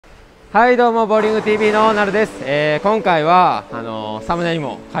はいどうもボウリング TV のなるです。今回はサムネに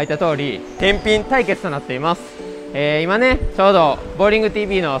も書いた通り天品対決となっています。今ねちょうどボウリング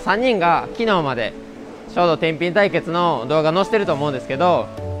TV の3人が昨日までちょうど天品対決の動画載せてると思うんですけど、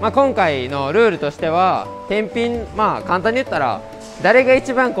今回のルールとしては天品簡単に言ったら誰が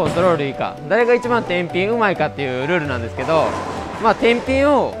一番コントロールいいか、誰が一番天品うまいかっていうルールなんですけど、天品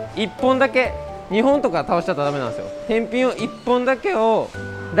を1本だけ2本とか倒しちゃったらダメなんですよ。天品を1本だけを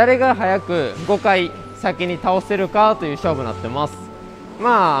誰が早く5回先に倒せるかという勝負になってます。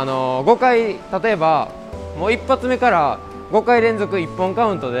5回例えばもう一発目から5回連続1本カ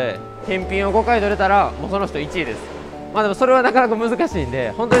ウントで天品を5回取れたらもうその人1位です。でもそれはなかなか難しいん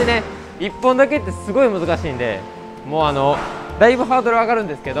で、本当にね1本だけってすごい難しいんで、もうだいぶハードル上がるん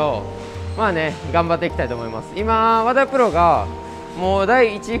ですけど、頑張っていきたいと思います。今和田プロがもう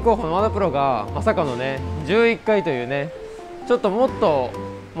第1位候補の和田プロがまさかのね11回というね、ちょっともっと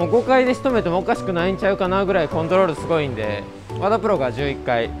もう5回で仕留めてもおかしくないんちゃうかなぐらいコントロールすごいんで、和田プロが11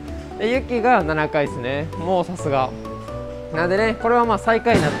回でユキが7回ですね。もうさすがなんでね、これは最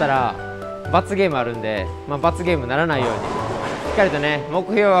下位になったら罰ゲームあるんで、罰ゲームにならないようにしっかりとね目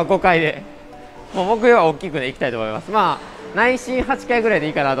標は5回で、もう目標は大きくねいきたいと思います。内心8回ぐらいで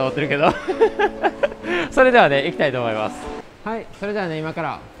いいかなと思ってるけどそれではねいきたいと思います。はい、それではね今か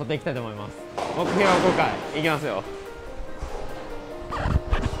ら取っていきたいと思います。目標は5回いきますよ。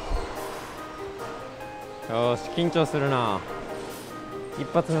よし、緊張するな。一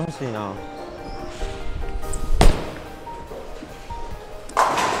発目欲しいな。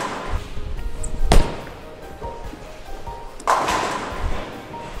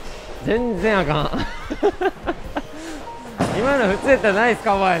全然あかん今の普通やったらナイス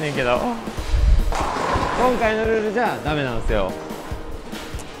カバーやねんけど、今回のルールじゃダメなんですよ。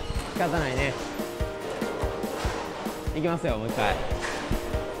仕方ないね。いきますよ、もう一回。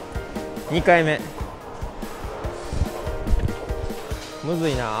2回目むず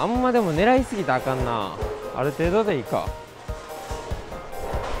いな。あんまでも狙いすぎたらあかんな。ある程度でいいか。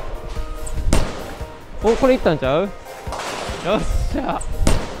お、これいったんちゃう。よっしゃ。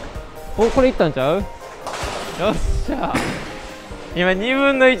お、これいったんちゃう。よっしゃ。今2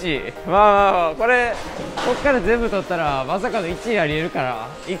分の1。これこっから全部取ったらまさかの1位ありえるから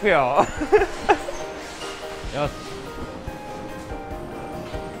いくよよし。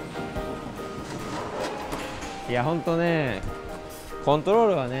いやほんとねコントロー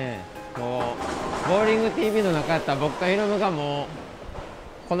ルはね、もうボウリング TV の中やったら僕かヒロムがもう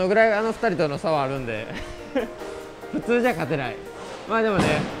このぐらい2人との差はあるんで普通じゃ勝てない。でもね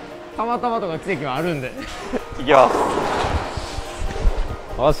たまたまとか奇跡はあるんでいきます。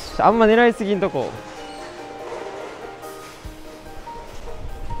よし、あんま狙いすぎんとこ。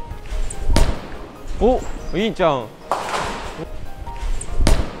お、いいんちゃうん。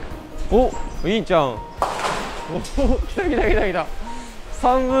お、いいんちゃうん。お、来た来た来た来た。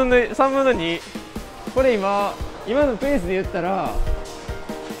3分の2。これ今のペースで言ったら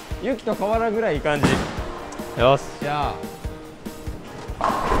ユキと変わらんぐらいいい感じ。よし、じゃあ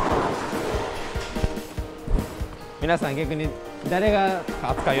皆さん逆に誰が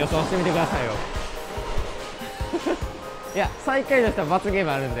勝つか予想してみてくださいよいや最下位の人は罰ゲーム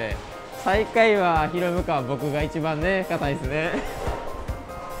あるんで、最下位はヒロムか僕が一番ね硬いですね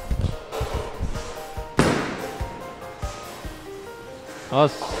よ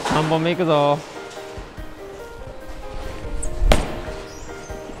し、3本目いくぞ。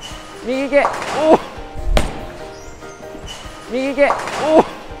右行け。おお、右行け。おお、来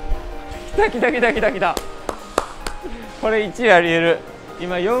た来た来た来た来た。これ1位ありえる。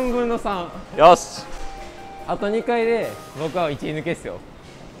今4分の3。よし、あと2回で僕は1位抜けっすよ。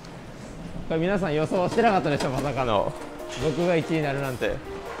これ皆さん予想してなかったでしょ、まさかの僕が1位になるなんて。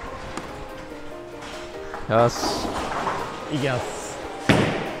よし、いきます。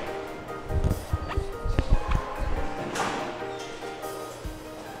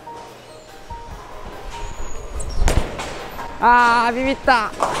ビビっ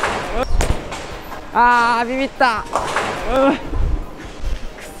た。ビビった。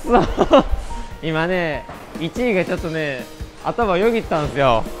くそ今ね1位がちょっとね頭よぎったんです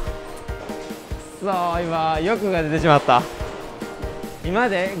よ。くそ、今欲が出てしまった。今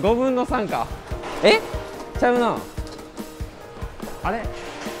で5分の3か。ちゃうな。あれ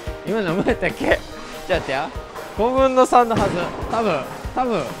今何分やったっけ。ちょっと待ってや、5分の3のはず。多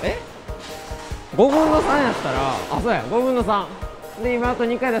分5分の3やったら、そうや、5分の3で今あと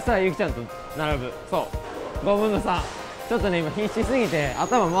2回出したらゆきちゃんと並ぶ。そう5分の3。ちょっとね今必死すぎて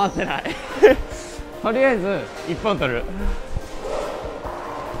頭回ってないとりあえず1本取る。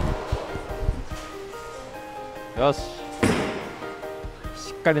よし、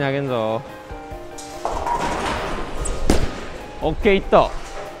しっかり投げんぞ。オッケー、いった。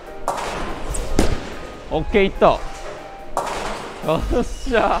オッケー、いった。よっ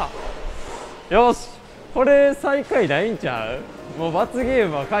しゃ。よし、これ最下位ないんちゃう？もう罰ゲー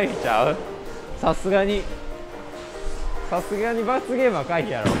ムは回避ちゃう？さすがに罰ゲームは回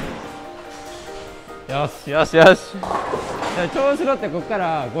避やろ。よしよしよし。調子乗ってこっか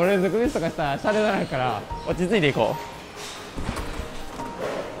ら5連続ミスとかしたらシャレになるから落ち着いていこ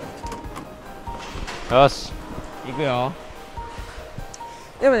う。よし、いくよ。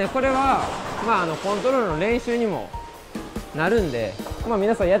でもね、これはまあコントロールの練習にもなるんで、まあ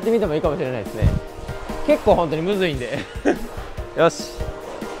皆さんやってみてもいいかもしれないですね。結構本当にむずいんでよし、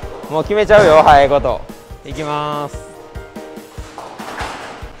もう決めちゃうよ。早いこといきます。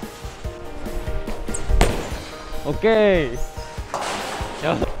オッケー。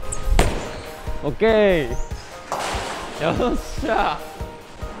よオッケー。よっしゃ。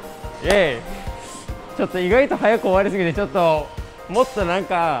イエイ。ちょっと意外と早く終わりすぎて、ちょっともっとなん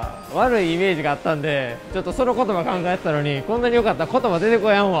か悪いイメージがあったんで、ちょっとその言葉考えてたのに、こんなに良かったら言葉出て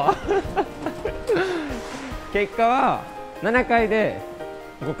こやんわ結果は7回で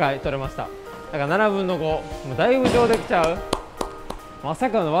5回取れました。だから7分の5、もうだいぶ上出来ちゃう。ま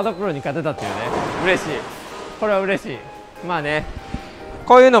さかの和田プロに勝てたっていうね、嬉しい。これは嬉しい。まあね、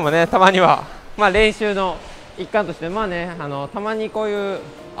こういうのもね、たまにはまあ練習の一環として、まあね、たまにこういう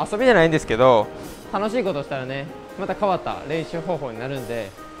遊びじゃないんですけど、楽しいことをしたらね、また変わった練習方法になるん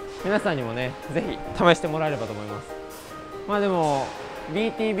で、皆さんにもね、ぜひ試してもらえればと思います。まあでも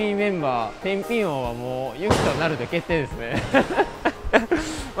BTB メンバー天品王はもうユキとなるで決定ですね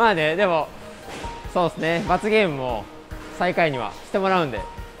まあね、でもそうですね、罰ゲームも最下位にはしてもらうんで、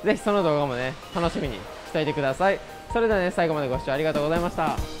ぜひその動画もね、楽しみにしていてください。それではね、最後までご視聴ありがとうございまし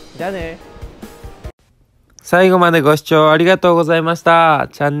た。じゃあね。最後までご視聴ありがとうございました。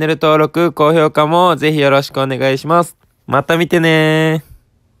チャンネル登録、高評価もぜひよろしくお願いします。また見てねー。